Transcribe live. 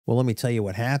Well, let me tell you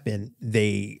what happened.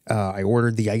 I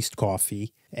ordered the iced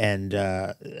coffee, and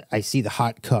I see the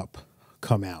hot cup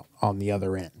come out on the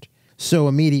other end. So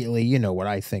immediately, you know what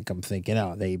I think? I'm thinking,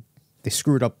 oh, they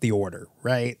screwed up the order,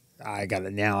 right? I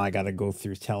gotta go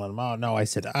through telling them, oh no, I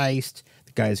said iced.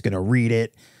 The guy's gonna read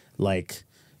it like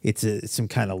it's some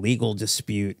kind of legal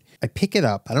dispute. I pick it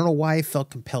up. I don't know why I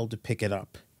felt compelled to pick it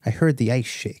up. I heard the ice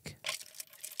shake,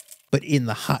 but in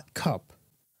the hot cup.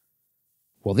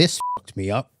 Well, this fucked me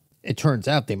up. It turns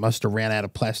out they must have ran out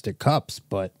of plastic cups,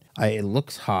 but it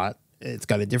looks hot. It's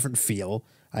got a different feel.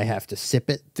 I have to sip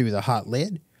it through the hot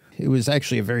lid. It was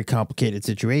actually a very complicated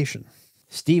situation.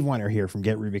 Steve Weiner here from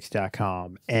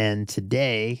GetRubix.com, and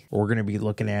today we're going to be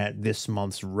looking at this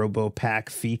month's Robopack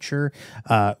feature,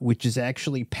 which is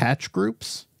actually patch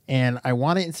groups. And I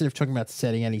want to, instead of talking about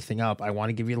setting anything up, I want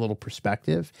to give you a little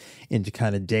perspective into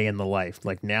kind of day in the life.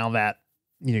 Like now that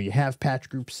you have patch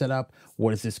groups set up,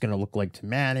 what is this going to look like to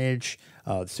manage,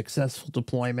 successful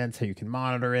deployments, how you can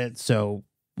monitor it. So,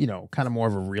 kind of more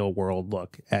of a real world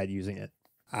look at using it.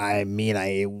 I mean,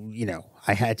 I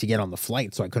had to get on the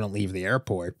flight, so I couldn't leave the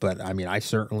airport, but I mean, I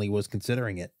certainly was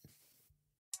considering it.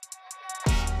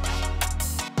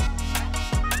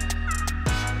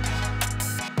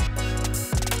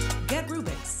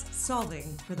 GetRubix,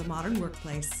 solving for the modern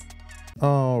workplace.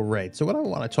 All right. So what I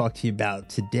want to talk to you about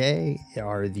today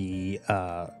are the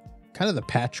kind of the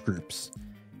patch groups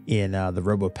in the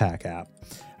Robopack app.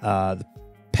 The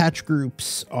patch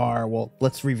groups are, well,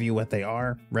 let's review what they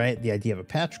are, right? The idea of a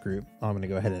patch group, I'm going to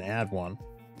go ahead and add one.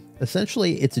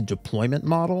 Essentially, it's a deployment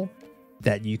model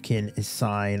that you can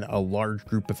assign a large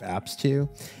group of apps to,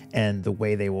 and the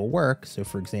way they will work. So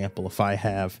for example, if I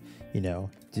have,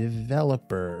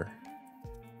 developer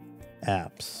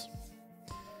apps,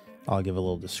 I'll give a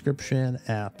little description,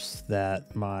 apps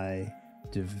that my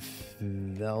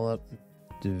developer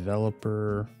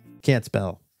can't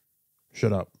spell.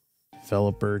 Shut up.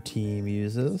 Developer team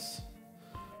uses.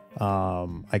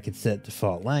 I could set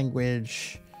default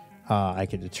language. I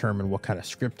could determine what kind of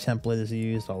script template is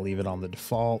used. I'll leave it on the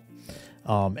default.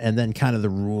 And then kind of the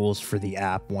rules for the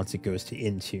app once it goes to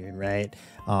Intune, right?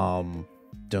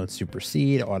 Don't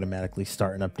supersede, automatically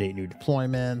start and update new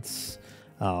deployments.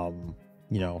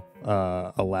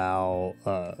 Allow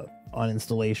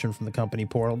uninstallation from the company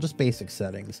portal, just basic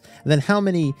settings. And then how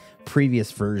many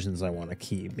previous versions I want to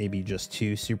keep, maybe just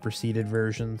 2 superseded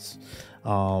versions.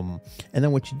 And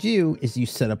then what you do is you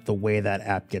set up the way that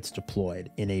app gets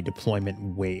deployed in a deployment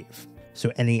wave.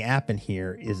 So any app in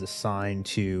here is assigned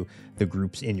to the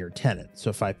groups in your tenant. So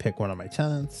if I pick one of my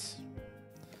tenants,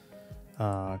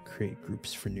 create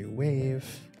groups for new wave,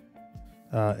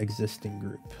 existing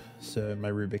group. So my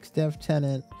Rubix dev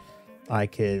tenant, I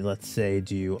could, let's say,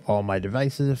 do all my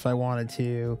devices if I wanted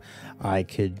to. I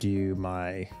could do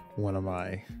one of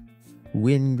my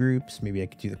Win groups. Maybe I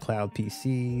could do the cloud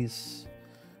PCs.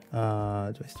 Do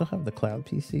I still have the cloud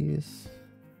PCs?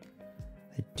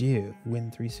 I do.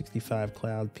 Win 365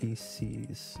 cloud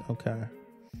PCs. Okay.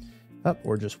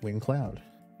 Or just Win cloud.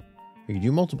 You can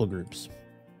do multiple groups.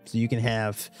 So you can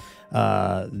have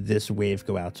this wave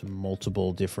go out to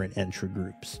multiple different entry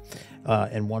groups.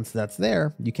 And once that's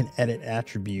there, you can edit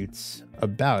attributes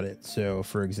about it. So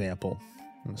for example,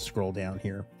 I'm going to scroll down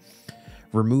here.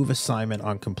 Remove assignment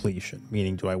on completion,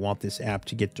 meaning do I want this app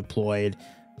to get deployed,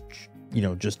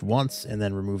 just once and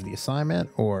then remove the assignment,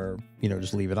 or,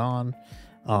 just leave it on.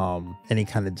 Any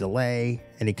kind of delay,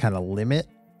 any kind of limit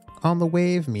on the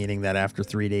wave, meaning that after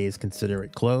 3 days, consider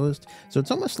it closed. So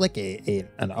it's almost like an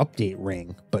update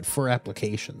ring, but for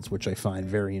applications, which I find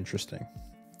very interesting.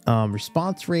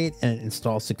 Response rate and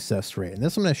install success rate. And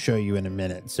this I'm going to show you in a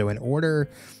minute. So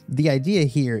the idea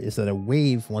here is that a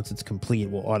wave, once it's complete,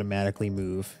 will automatically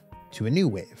move to a new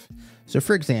wave. So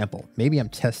for example, maybe I'm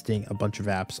testing a bunch of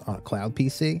apps on a cloud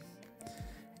PC.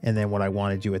 And then what I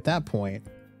want to do at that point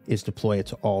is deploy it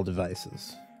to all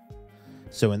devices.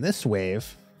 So in this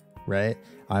wave, right,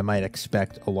 I might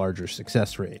expect a larger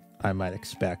success rate. I might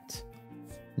expect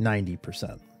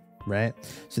 90%, right?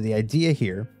 So the idea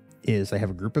here is I have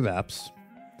a group of apps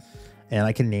and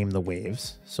I can name the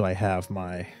waves. So I have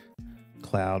my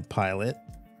cloud pilot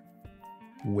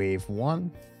wave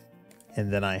 1,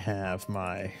 and then I have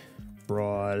my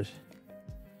broad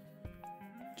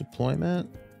deployment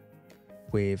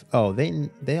wave. Oh,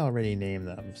 they already named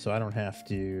them, so I don't have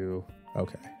to.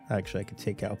 Okay, actually I could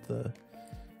take out the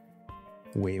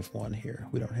wave 1 here.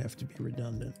 We don't have to be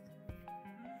redundant.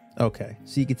 Okay,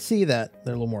 so you can see that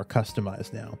they're a little more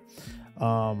customized now.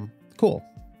 Cool.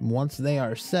 Once they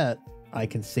are set, I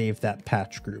can save that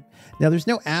patch group. Now there's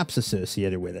no apps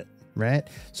associated with it, right?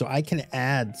 So I can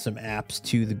add some apps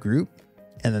to the group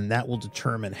and then that will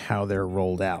determine how they're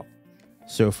rolled out.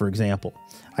 So for example,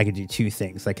 I could do two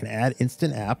things. I can add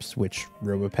instant apps, which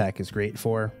Robopack is great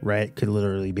for, right? It could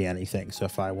literally be anything. So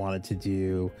if I wanted to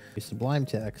do Sublime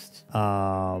Text,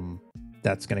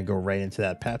 that's going to go right into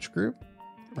that patch group,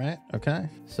 right? Okay.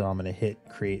 So I'm going to hit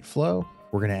create flow.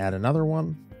 We're going to add another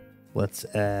one. Let's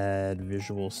add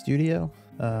Visual Studio.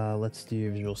 Let's do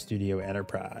Visual Studio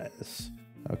Enterprise.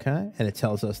 Okay. And it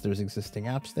tells us there's existing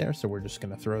apps there. So we're just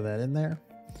going to throw that in there.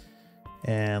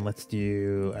 And let's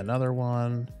do another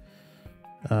one.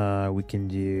 We can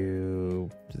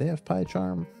do they have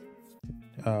PyCharm?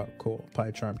 Cool.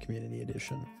 PyCharm Community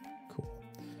Edition. Cool.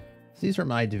 So these are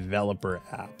my developer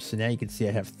apps. So now you can see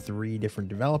I have 3 different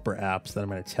developer apps that I'm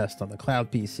going to test on the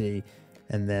cloud PC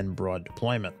and then broad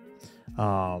deployment.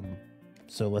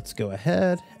 So let's go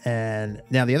ahead. And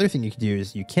now the other thing you can do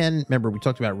is you can, remember we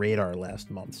talked about Radar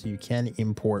last month. So you can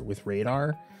import with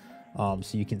Radar.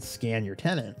 So you can scan your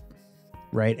tenant,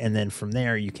 right? And then from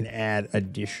there, you can add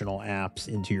additional apps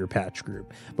into your patch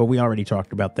group. But we already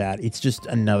talked about that. It's just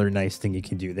another nice thing you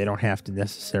can do. They don't have to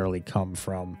necessarily come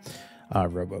from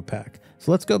Robopack.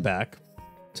 So let's go back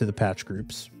to the patch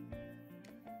groups.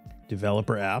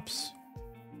 Developer apps.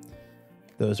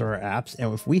 Those are our apps.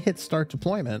 And if we hit start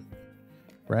deployment,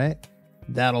 right,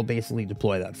 that'll basically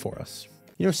deploy that for us.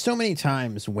 You know, so many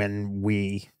times when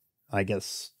we, I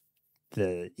guess,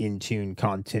 the Intune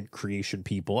content creation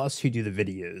people, us who do the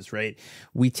videos, right?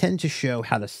 We tend to show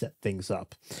how to set things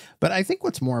up. But I think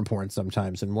what's more important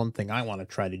sometimes, and one thing I want to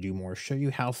try to do more, is show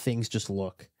you how things just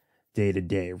look day to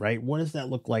day, right? What does that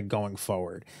look like going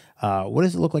forward? What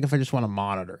does it look like if I just want to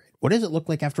monitor it? What does it look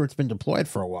like after it's been deployed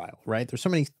for a while, right? There's so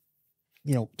many,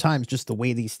 you know, times just the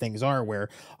way these things are where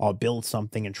I'll build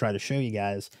something and try to show you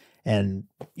guys. And,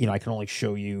 you know, I can only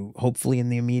show you hopefully in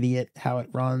the immediate how it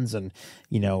runs. And,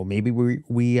 you know, maybe we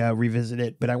revisit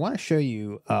it. But I want to show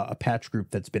you a patch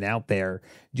group that's been out there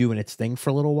doing its thing for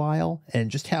a little while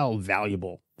and just how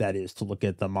valuable that is to look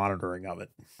at the monitoring of it.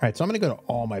 All right, so I'm going to go to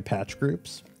all my patch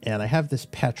groups. And I have this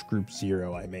patch group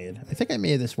 0 I made. I think I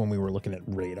made this when we were looking at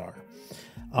Radar.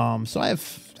 So I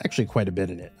have actually quite a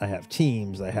bit in it. I have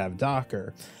Teams, I have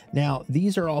Docker. Now,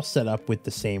 these are all set up with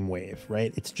the same wave,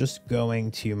 right? It's just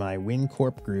going to my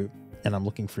WinCorp group, and I'm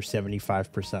looking for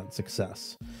 75%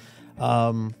 success.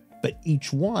 But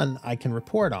each one I can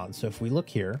report on. So if we look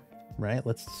here, right,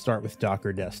 let's start with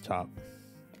Docker Desktop.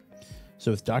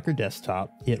 So with Docker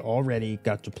Desktop, it already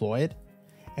got deployed,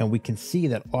 and we can see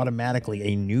that automatically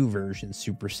a new version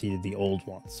superseded the old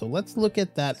one. So let's look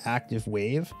at that active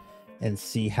wave and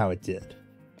see how it did.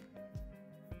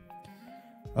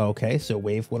 Okay, so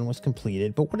wave 1 was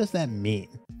completed, but what does that mean?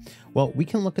 Well, we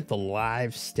can look at the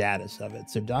live status of it.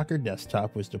 So Docker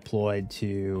Desktop was deployed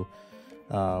to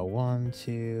 1,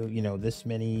 2, you know, this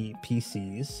many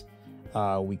PCs.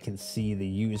 We can see the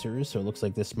users, so it looks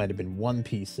like this might have been 1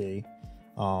 PC.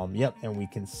 Yep, and we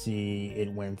can see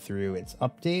it went through its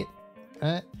update,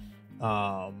 right?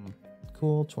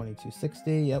 Cool,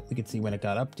 2260, yep, we can see when it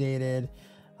got updated.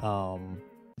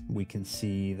 We can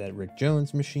see that Rick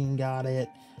Jones' machine got it,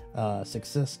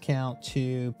 success count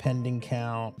 2, pending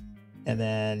count, and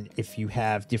then if you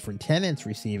have different tenants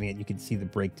receiving it, you can see the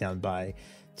breakdown by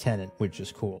tenant, which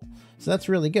is cool. So that's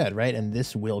really good, right? And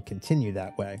this will continue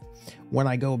that way. When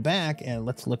I go back and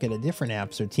let's look at a different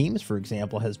app, so Teams, for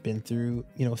example, has been through,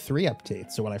 you know, 3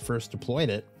 updates. So when I first deployed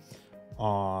it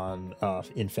on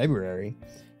in February,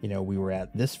 you know, we were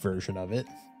at this version of it,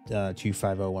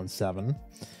 25017.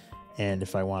 And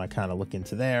if I want to kind of look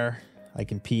into there, I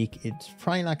can peek. It's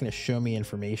probably not going to show me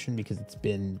information because it's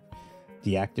been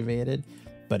deactivated.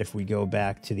 But if we go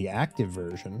back to the active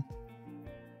version,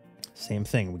 same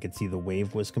thing. We can see the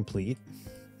wave was complete,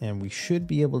 and we should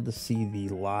be able to see the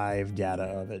live data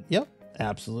of it. Yep,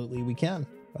 absolutely we can.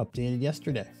 Updated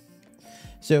yesterday.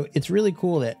 So it's really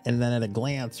cool that, and then at a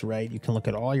glance, right, you can look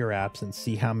at all your apps and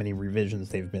see how many revisions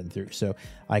they've been through. So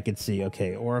I could see,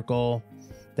 okay, Oracle,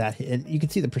 that hit, and you can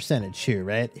see the percentage too,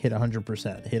 right? Hit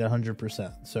 100%, hit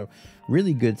 100%. So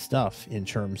really good stuff in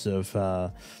terms of,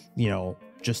 you know,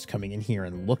 just coming in here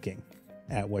and looking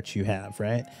at what you have,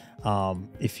 right?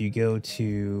 If you go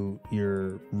to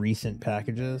your recent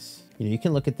packages, you know, you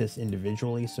can look at this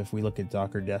individually. So if we look at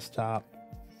Docker Desktop,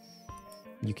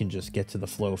 you can just get to the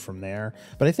flow from there.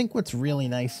 But I think what's really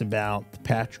nice about the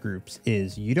patch groups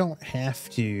is you don't have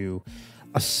to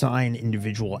assign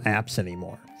individual apps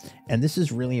anymore. And this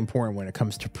is really important when it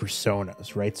comes to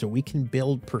personas, right? So we can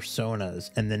build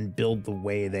personas and then build the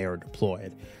way they are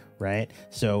deployed, right?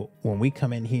 So when we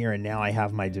come in here and now I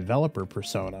have my developer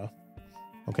persona,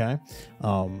 okay?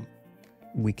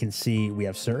 We can see we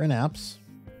have certain apps,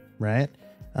 right?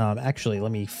 Actually,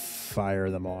 let me fire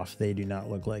them off. They do not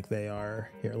look like they are.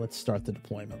 Here, let's start the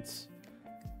deployments.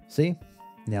 See?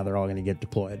 Now they're all going to get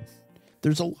deployed.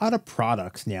 There's a lot of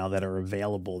products now that are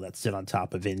available that sit on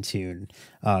top of Intune,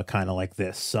 kind of like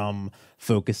this. Some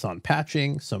focus on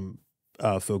patching, some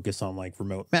focus on like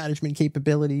remote management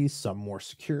capabilities, some more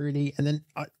security, and then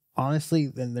honestly,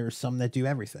 then there's some that do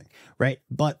everything, right?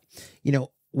 But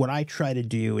what I try to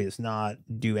do is not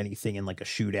do anything in like a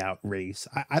shootout race.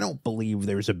 I don't believe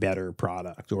there's a better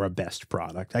product or a best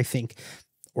product. I think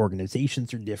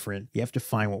organizations are different. You have to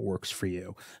find what works for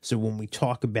you. So when we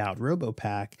talk about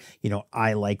Robopack,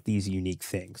 I like these unique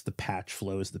things, the patch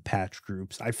flows, the patch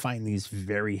groups. I find these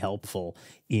very helpful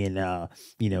in,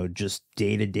 just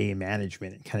day-to-day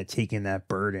management and kind of taking that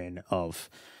burden of,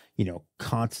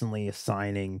 constantly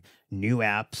assigning new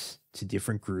apps to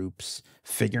different groups,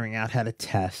 figuring out how to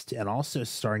test, and also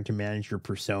starting to manage your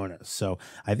personas. So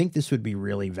I think this would be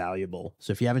really valuable.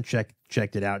 So if you haven't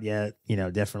checked it out yet,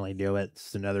 definitely do it.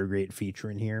 It's another great feature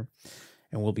in here,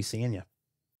 and we'll be seeing you.